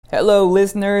Hello,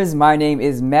 listeners. My name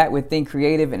is Matt with Think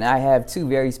Creative, and I have two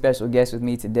very special guests with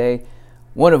me today.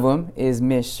 One of them is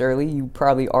Miss Shirley. You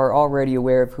probably are already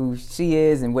aware of who she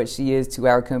is and what she is to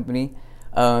our company.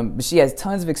 But she has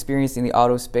tons of experience in the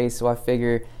auto space, so I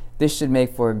figure this should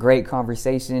make for a great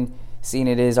conversation, seeing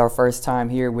it is our first time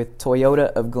here with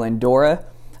Toyota of Glendora.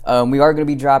 We are going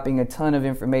to be dropping a ton of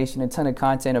information, a ton of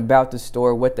content about the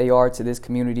store, what they are to this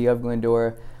community of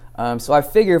Glendora. So I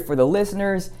figure for the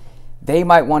listeners, they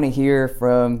might want to hear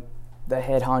from the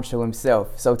head honcho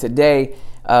himself. So today,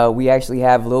 we actually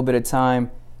have a little bit of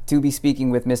time to be speaking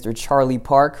with Mr. Charlie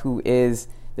Park, who is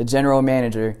the general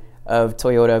manager of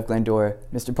Toyota of Glendora.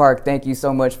 Mr. Park, thank you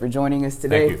so much for joining us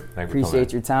today. Thank you. Thank you.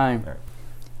 Appreciate your time.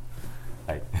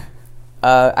 Right.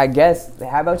 I guess,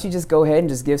 how about you just go ahead and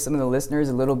just give some of the listeners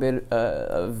a little bit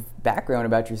of background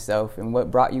about yourself and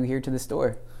what brought you here to the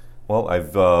store. Well,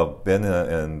 I've been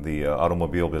in the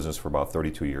automobile business for about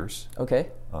 32 years. Okay.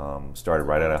 Started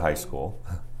right out of high school.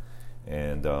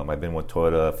 And I've been with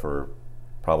Toyota for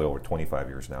probably over 25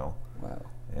 years now. Wow.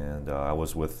 And I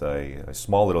was with a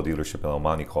small little dealership in El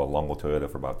Monte called Longo Toyota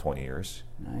for about 20 years.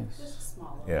 Nice. Just a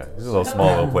small Yeah, this is a little small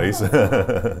little place.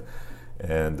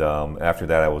 And after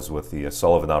that, I was with the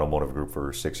Sullivan Automotive Group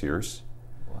for 6 years.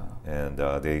 Wow.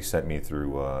 And they sent me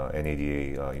through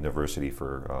NADA University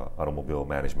for automobile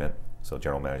management, so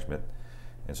general management.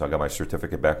 And so I got my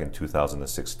certificate back in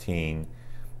 2016.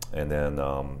 And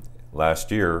then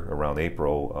last year, around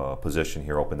April, a position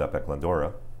here opened up at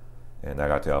Glendora. And I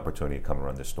got the opportunity to come and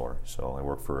run this store. So I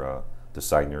work for the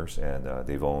Seidners, and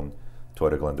they've owned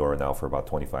Toyota Glendora now for about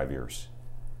 25 years.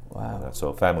 Wow. So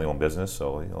a family-owned business,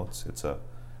 so it's a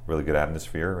really good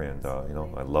atmosphere, and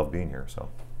I love being here. So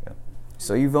yeah.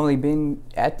 So you've only been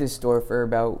at this store for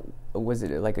about, was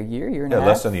it like a year and a half?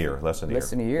 Less than a year. Less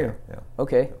than a year. Yeah.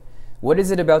 Okay. What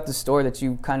is it about the store that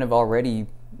you kind of already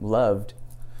loved?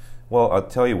 Well, I'll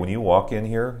tell you, when you walk in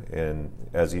here, and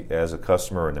as a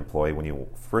customer and employee, when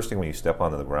you step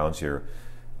onto the grounds here,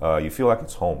 you feel like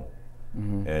it's home.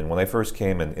 Mm-hmm. And when I first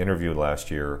came and interviewed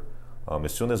last year,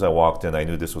 as soon as I walked in, I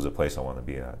knew this was a place I wanted to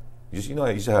be at. You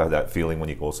just have that feeling when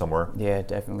you go somewhere. Yeah,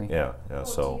 definitely. Yeah. Well,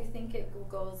 So. do you think it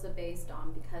goes based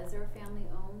on because they're family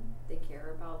owned, they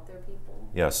care about their people?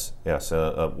 Yes.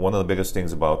 One of the biggest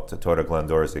things about Toyota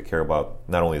Glendora is they care about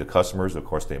not only the customers, but of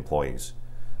course the employees.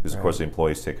 Because of course the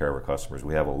employees take care of our customers.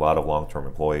 We have a lot of long-term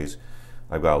employees.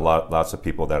 I've got lots of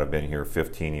people that have been here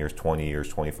 15 years, 20 years,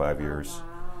 25 years.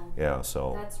 Wow. Yeah.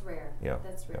 So. That's rare. Yeah.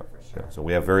 That's rare for sure. Yeah. So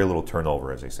we have very little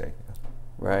turnover, as they say.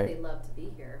 Right. They love to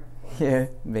be here. Yeah,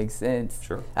 makes sense.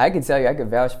 Sure. I can tell you, I could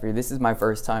vouch for you. This is my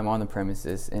first time on the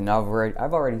premises, and I've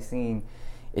already seen.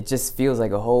 It just feels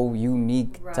like a whole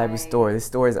unique type of store. This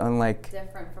store is unlike.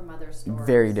 Different from other stores.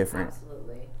 Very different.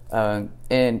 Absolutely.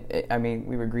 And I mean,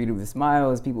 we were greeted with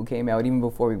smiles. People came out even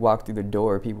before we walked through the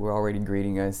door. People were already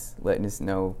greeting us, letting us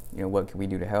know, what can we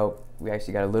do to help. We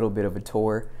actually got a little bit of a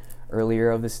tour earlier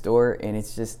of the store, and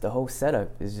it's just the whole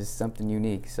setup is just something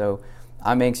unique. So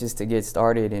I'm anxious to get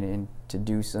started and to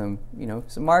do some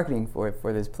marketing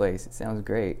for this place. It sounds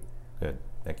great. Good.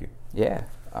 Thank you. Yeah.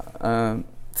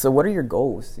 So what are your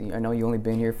goals? I know you only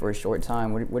been here for a short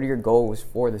time. What are your goals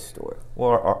for the store? Well,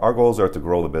 our goals are to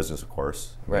grow the business, of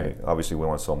course. Right. I mean, obviously, we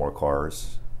want to sell more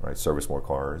cars, right? Service more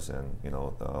cars, and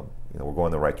we're going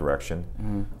in the right direction.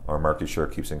 Mm-hmm. Our market share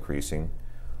keeps increasing,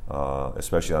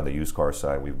 especially on the used car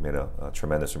side. We've made a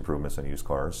tremendous improvements on used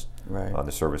cars. Right. On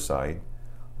the service side.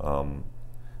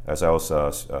 As I was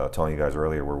telling you guys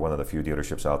earlier, we're one of the few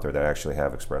dealerships out there that actually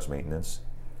have express maintenance.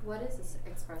 What is this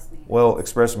express maintenance? Well,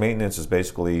 express maintenance is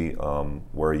basically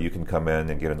where you can come in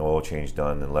and get an oil change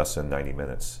done in less than 90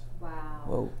 minutes. Wow.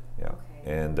 Whoa. Yeah.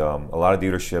 Okay. And a lot of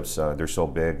dealerships, they're so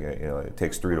big, it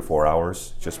takes 3 to 4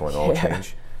 hours just for an oil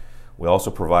change. We also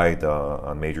provide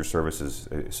on major services,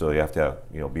 so you have to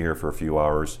be here for a few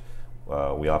hours.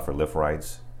 We offer lift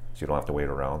rides, so you don't have to wait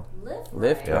around.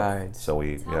 Lift Yeah. rides. So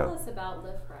Tell us about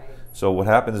lift rides. So what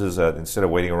happens is that instead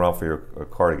of waiting around for your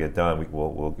car to get done,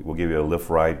 we'll give you a lift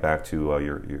ride back to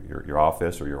your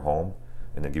office or your home,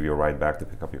 and then give you a ride back to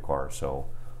pick up your car. So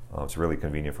it's really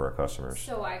convenient for our customers.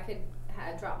 So I could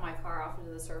drop my car off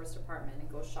into the service department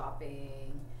and go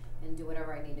shopping and do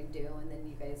whatever I need to do, and then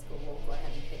you guys will go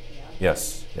ahead and pick me up.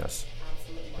 Yes.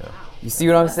 Absolutely. Wow. You see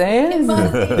what I'm saying? It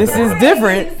must be This is nice.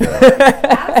 different.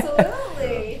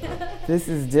 Absolutely. This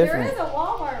is different. There is a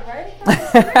Walmart right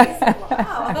across the street.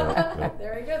 Wow.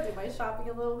 There we go. Do my shopping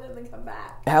a little bit and then come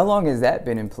back. How long has that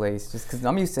been in place? Just because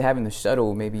I'm used to having the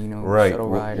shuttle, maybe, Right. shuttle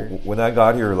rider. When I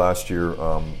got here last year,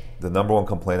 the number one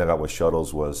complaint I got with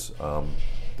shuttles was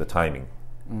the timing.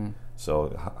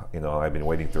 So, I've been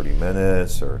waiting 30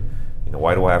 minutes or,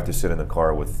 why do I have to sit in the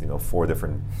car with 4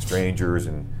 different strangers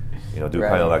and do Right.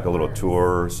 kind of like a little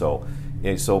tour? So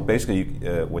basically,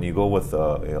 when you go with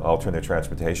alternative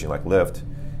transportation like Lyft,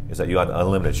 is that you have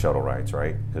unlimited shuttle rides,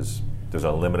 right? Because there's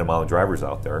an unlimited amount of drivers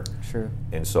out there, Sure.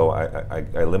 and so I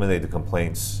eliminated the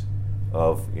complaints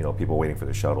of people waiting for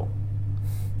the shuttle.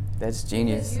 That's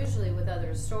genius. Because usually with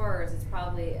other stores, it's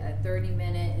probably a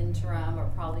 30-minute interim or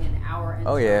probably an hour interim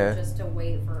Oh, yeah. just to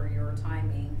wait for your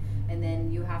timing. And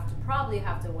then you probably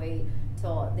have to wait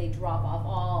till they drop off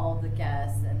all the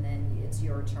guests, and then it's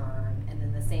your turn. And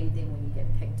then the same thing when you get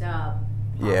picked up,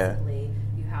 Yeah. possibly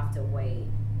you have to wait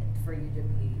for you to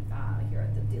be here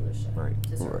at the dealership Right.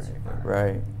 to service your car.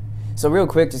 Right. So real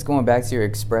quick, just going back to your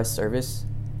express service,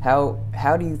 how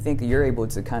do you think you're able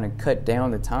to kind of cut down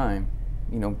the time?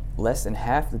 Less than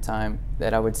half the time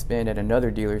that I would spend at another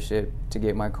dealership to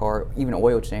get my car, even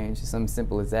oil change, something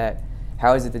simple as that.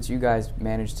 How is it that you guys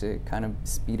manage to kind of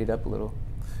speed it up a little?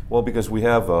 Well, because we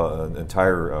have an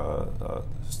entire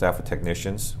staff of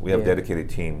technicians. We have Yeah. dedicated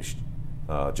teams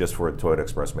just for Toyota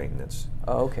Express maintenance.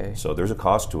 Oh, okay. So there's a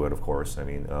cost to it, of course. I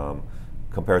mean,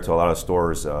 compared to a lot of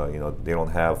stores, they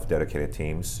don't have dedicated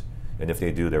teams, and if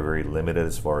they do, they're very limited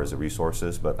as far as the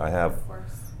resources. But Of course.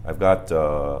 I've got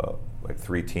like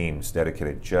 3 teams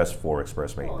dedicated just for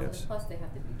express Well, and maintenance. plus they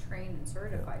have to be trained and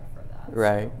certified for that.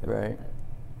 Right, so, right.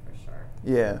 For sure.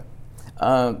 Yeah.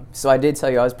 So I did tell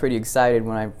you I was pretty excited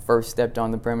when I first stepped on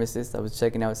the premises. I was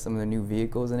checking out some of the new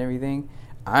vehicles and everything.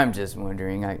 I'm just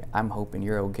wondering, I'm hoping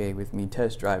you're okay with me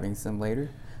test driving some later.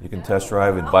 You can test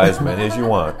drive and buy as many as you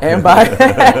want. And buy.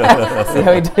 See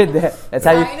how he did that? That's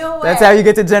how you. Right away. That's how you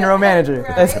get to general manager.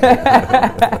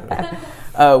 Right.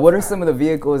 What are some of the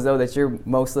vehicles though that you're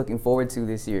most looking forward to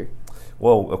this year?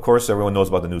 Well, of course, everyone knows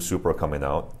about the new Supra coming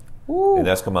out, Ooh. and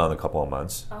that's come out in a couple of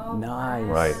months. Oh, Nice.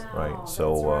 Right, wow. right.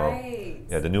 So, That's right.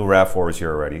 Yeah, the new RAV4 is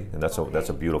here already, and that's Okay.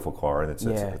 a beautiful car, and it's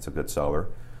Yeah. a good seller.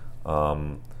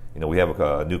 We have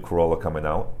a new Corolla coming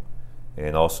out,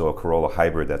 and also a Corolla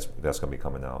hybrid that's going to be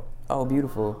coming out. Oh,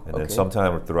 beautiful. And Okay. then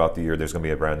sometime throughout the year, there's going to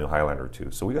be a brand new Highlander too.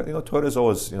 So we got Toyota's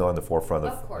always on the forefront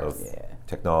Of course. Yeah.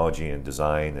 technology and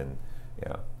design and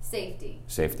Safety.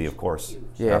 safety, of course. Huge.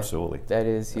 Yeah. Absolutely. That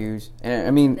is huge. And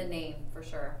I mean, The name for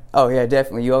sure. oh yeah,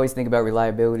 definitely. You always think about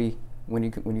reliability when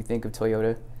you think of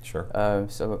Toyota. Sure.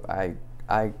 So I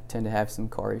tend to have some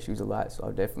car issues a lot, so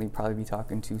I'll definitely probably be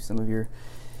talking to some of your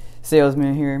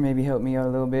salesmen here, maybe help me out a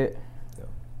little bit.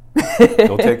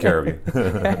 They'll take care of you.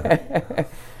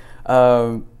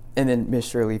 And then Miss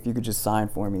Shirley, if you could just sign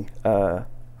for me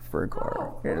for a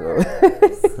car.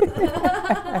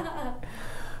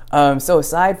 So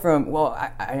aside from, well,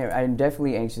 I'm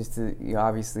definitely anxious to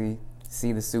obviously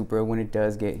see the Supra when it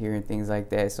does get here and things like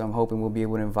that. So I'm hoping we'll be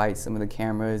able to invite some of the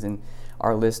cameras and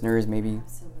our listeners, maybe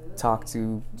Absolutely. talk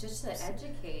to. Just to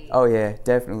educate. Oh yeah,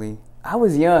 definitely. I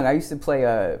was young. I used to play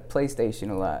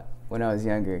PlayStation a lot when I was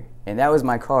younger, and that was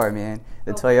my car, man.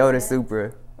 The Oh, Toyota was it?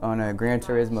 Supra on a Gran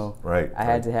Turismo. Right. I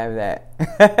had to have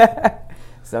that.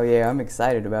 So yeah, I'm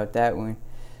excited about that one.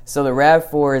 So the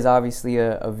RAV4 is obviously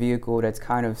a vehicle that's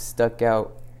kind of stuck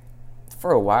out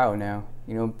for a while now.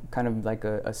 Kind of like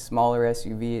a smaller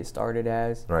SUV it started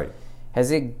as. Right.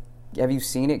 Have you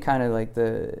seen it kind of like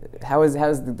how's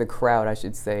the crowd, I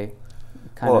should say?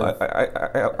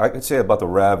 I could say about the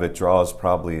RAV, it draws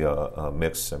probably a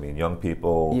mix. I mean, young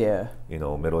people, Yeah.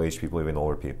 middle-aged people, even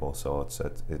older people. So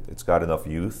it's got enough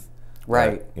youth.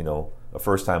 Right. that, a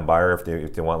first-time buyer,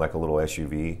 if they want like a little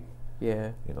SUV,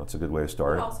 Yeah. it's a good way to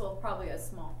start. But also probably a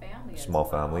small family. as Small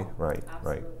well. family, right,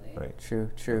 Absolutely. right.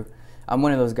 True. I'm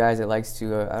one of those guys that likes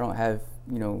to. I don't have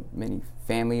many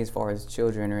family as far as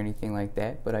children or anything like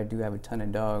that, but I do have a ton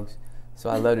of dogs. So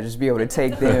I love to just be able to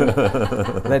take them,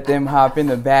 let them hop in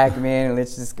the back, man, and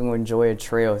let's just go enjoy a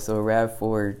trail. So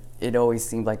RAV4, it always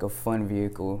seemed like a fun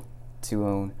vehicle to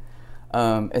own.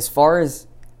 As far as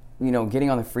getting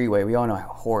on the freeway, we all know how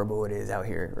horrible it is out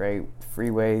here, right?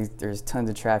 Freeways, there's tons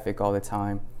of traffic all the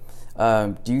time.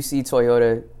 Do you see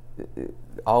Toyota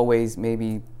always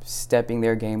maybe stepping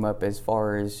their game up as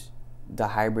far as the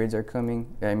hybrids are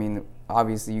coming? I mean,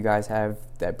 obviously you guys have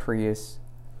that Prius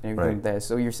and everything like that.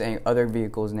 So you're saying other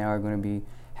vehicles now are going to be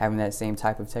having that same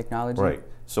type of technology? Right.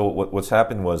 So what's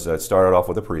happened was it started off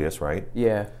with a Prius, right?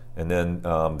 Yeah. And then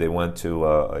they went to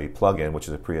a plug-in, which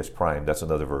is a Prius Prime. That's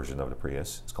another version of the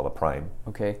Prius. It's called a Prime.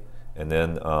 Okay. And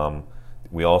then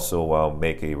we also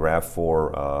make a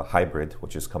RAV4 hybrid,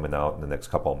 which is coming out in the next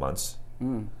couple of months.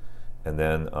 Mm. And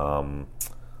then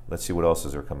let's see what else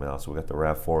is there coming out. So we got the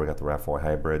RAV4, we got the RAV4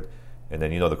 hybrid, and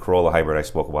then the Corolla hybrid I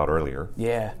spoke about earlier.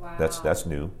 Yeah. Wow. That's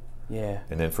new. Yeah.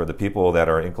 And then for the people that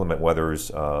are in inclement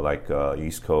weathers like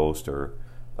East Coast or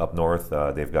up north,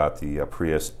 they've got the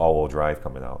Prius all-wheel drive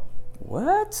coming out.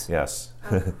 What? Yes.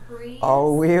 Prius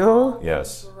All-wheel?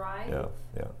 Yes. drive? Yeah.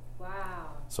 Yeah. Wow.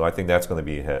 So I think that's going to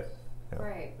be a hit. Yeah.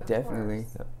 Right. Of Definitely.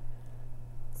 course.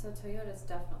 So Toyota's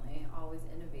definitely always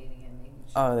innovating and making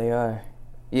sure. Oh, they are.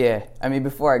 Yeah. I mean,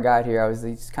 before I got here, I was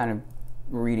just kind of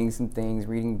reading some things,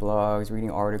 reading blogs,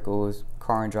 reading articles,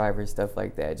 car and driver, stuff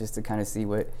like that, just to kind of see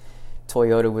what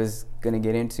Toyota was going to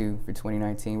get into for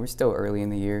 2019. We're still early in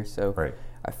the year, so Right.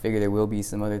 I figure there will be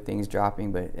some other things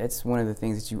dropping, but that's one of the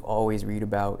things that you always read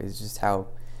about is just how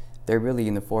they're really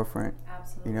in the forefront,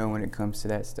 Absolutely. you know, when it comes to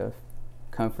that stuff.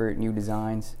 Comfort, new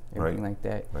designs, everything Right. like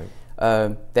that. Right.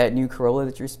 That new Corolla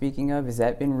that you're speaking of, has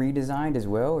that been redesigned as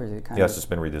well, or is it kind Yes, of... it's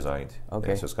been redesigned.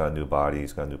 Okay. So it's got a new body,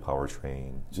 it's got a new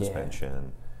powertrain, Yeah.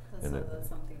 suspension, That's, and that's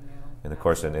something new. and of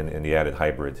course, and the added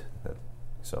hybrid.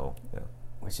 So yeah.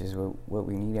 Which is what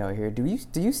we need out here. Do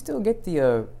you still get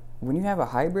the when you have a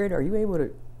hybrid? Are you able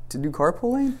to do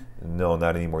carpooling? No,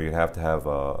 not anymore. You have to have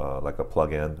like a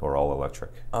plug-in or all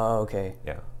electric. Oh, okay.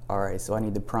 Yeah. All right. So I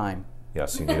need the Prime.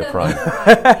 Yes, you need a Prime. You need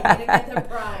to get the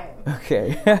Prime. Okay.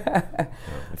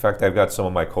 In fact, I've got some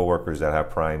of my coworkers that have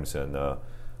Primes, and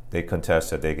they contest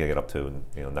that they can get up to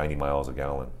 90 miles a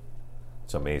gallon.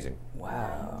 It's amazing.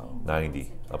 Wow.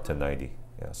 90 up to 90.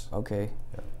 Yes. Okay.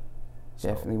 Yeah. So-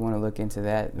 Definitely want to look into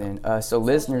that then. So Especially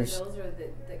listeners. those are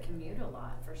that commute a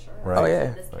lot for sure. Right. Oh,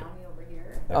 yeah. This Right. county over here.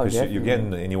 Yeah, Oh, 'cause you're getting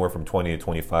definitely. anywhere from 20 to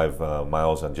 25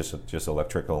 miles on just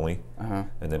electric only, Uh-huh.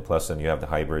 and then plus then you have the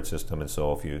hybrid system, and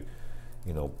so if you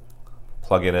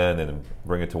plug it in and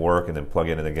bring it to work and then plug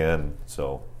it in again,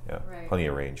 so yeah, Right. plenty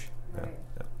of range. Yeah, Right.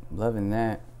 yeah. Loving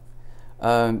that.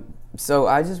 So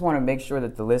I just want to make sure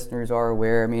that the listeners are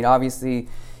aware. I mean, obviously,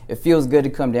 it feels good to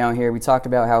come down here. We talked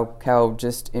about how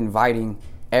just inviting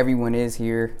everyone is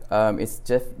here.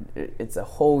 It's a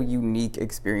whole unique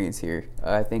experience here.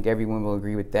 I think everyone will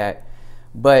agree with that.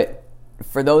 But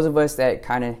for those of us that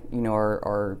kind of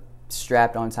are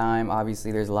strapped on time,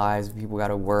 obviously there's lives. People got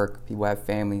to work. People have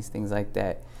families, things like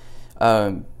that.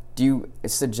 Do you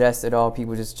suggest at all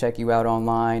people just check you out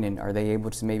online, and are they able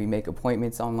to maybe make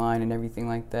appointments online and everything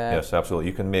like that? Yes, absolutely.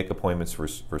 You can make appointments for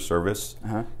service.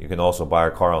 Uh-huh. You can also buy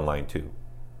a car online too.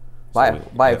 Buy a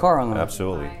yeah, car online?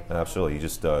 Absolutely, Buy a car. absolutely. You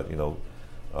just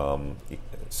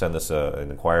send us an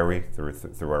inquiry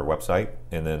through our website,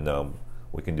 and then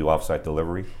we can do off-site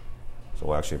delivery. So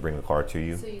we'll actually bring the car to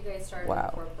you. So you guys started Wow.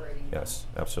 incorporating. Yes,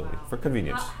 absolutely, Wow. for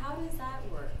convenience. How does that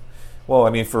work? Well, I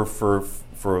mean, for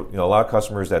a lot of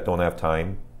customers that don't have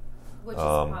time, Which is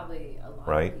probably a lot.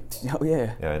 right? Of people. Oh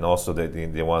yeah. yeah, and also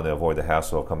they want to avoid the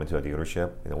hassle of coming to a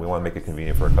dealership. We want to make it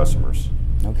convenient for our customers.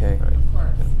 Okay. Right. Of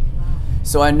course. Wow.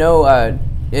 So I know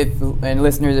and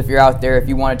listeners, if you're out there, if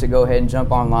you wanted to go ahead and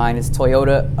jump online, it's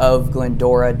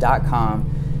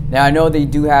toyotaofglendora.com. Now I know they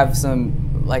do have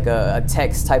some like a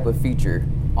text type of feature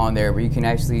on there where you can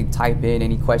actually type in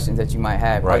any questions that you might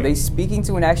have. Are Right. they speaking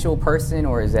to an actual person,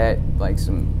 or is that like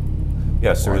some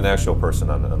Yes, there's an actual person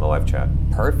on the live chat.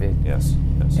 perfect? Yes,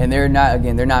 yes. And they're not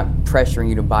pressuring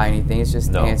you to buy anything. It's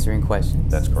just No. answering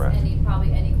questions. That's correct.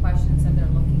 Probably any questions that they're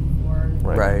looking for.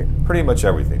 Right. Pretty much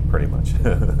everything, pretty much.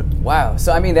 Wow.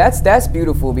 So I mean that's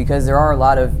beautiful, because there are a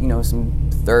lot of some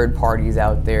third parties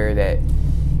out there that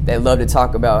love to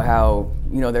talk about how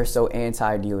they're so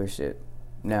anti-dealership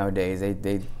nowadays.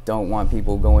 They don't want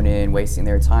people going in wasting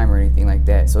their time or anything like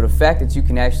that. So the fact that you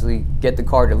can actually get the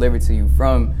car delivered to you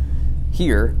from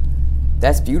here,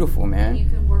 that's beautiful, And you man.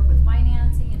 can work with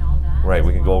financing and all that. Right, as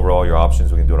we can go well. over all your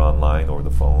options. We can do it online, over the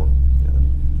phone.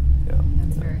 Yeah.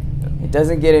 That's very convenient. It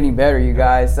doesn't get any better, you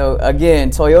guys. So again,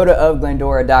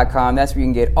 toyotaofglendora.com. That's where you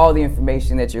can get all the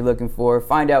information that you're looking for.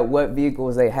 Find out what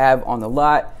vehicles they have on the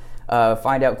lot.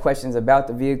 Find out questions about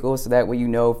the vehicle, so that way you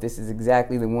know if this is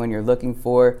exactly the one you're looking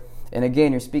for. And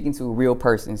again, you're speaking to a real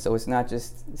person, so it's not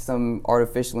just some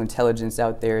artificial intelligence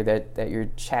out there that you're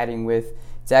chatting with.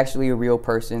 It's actually a real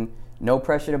person. No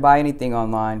pressure to buy anything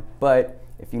online, but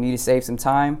if you need to save some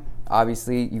time,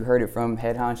 obviously you heard it from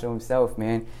Head Honcho himself,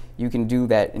 man. You can do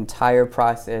that entire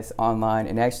process online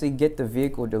and actually get the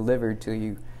vehicle delivered to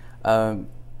you.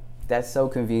 That's so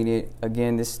convenient.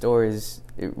 Again, this store is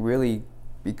really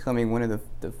becoming one of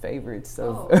the favorites.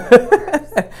 Oh, Of of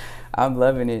course. I'm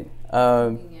loving it.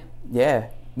 Convenient. Yeah.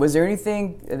 Was there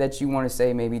anything that you want to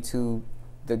say maybe to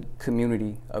the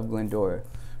community of Glendora?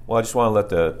 Well, I just want to let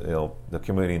the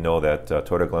community know that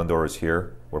Toyota Glendora is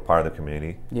here. We're part of the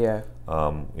community. Yeah.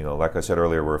 Like I said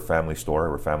earlier, we're a family store.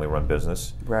 We're a family-run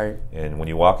business. Right. And when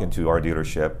you walk into our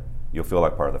dealership, you'll feel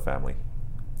like part of the family.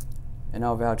 And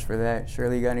I'll vouch for that.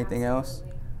 Shirley, you got anything else?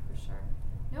 Absolutely, for sure.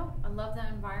 No, I love the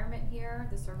environment here,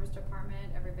 the service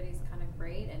department. Everybody's kind of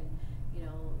great, and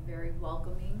very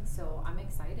welcoming. So I'm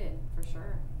excited for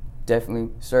sure. Definitely,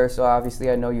 sir. So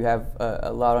obviously I know you have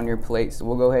a lot on your plate, so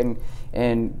we'll go ahead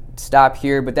and stop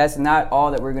here. But that's not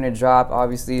all that we're going to drop.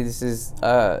 Obviously, this is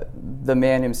the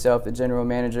man himself, the general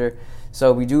manager.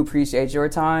 So we do appreciate your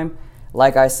time.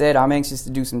 Like I said, I'm anxious to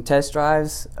do some test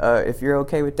drives. If you're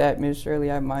okay with that, Ms.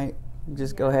 Shirley, I might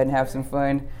just go ahead and have some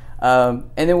fun. And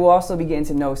then we'll also be getting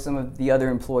to know some of the other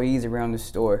employees around the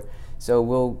store.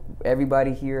 So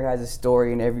everybody here has a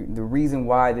story, and the reason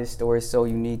why this store is so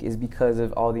unique is because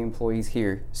of all the employees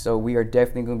here. So we are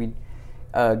definitely going to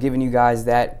be giving you guys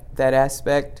that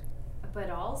aspect. But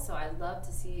also, I'd love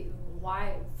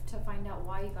to find out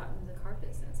why you got into the car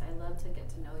business. I'd love to get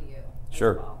to know you.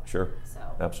 Sure, as well. sure. So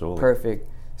Absolutely. Perfect.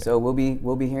 So we'll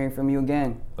be hearing from you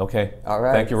again. Okay. All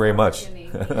right. Thank you very much.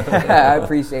 I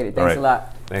appreciate it. Thanks a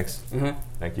lot. Thanks. Mm-hmm.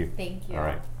 Thank you. Thank you. All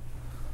right.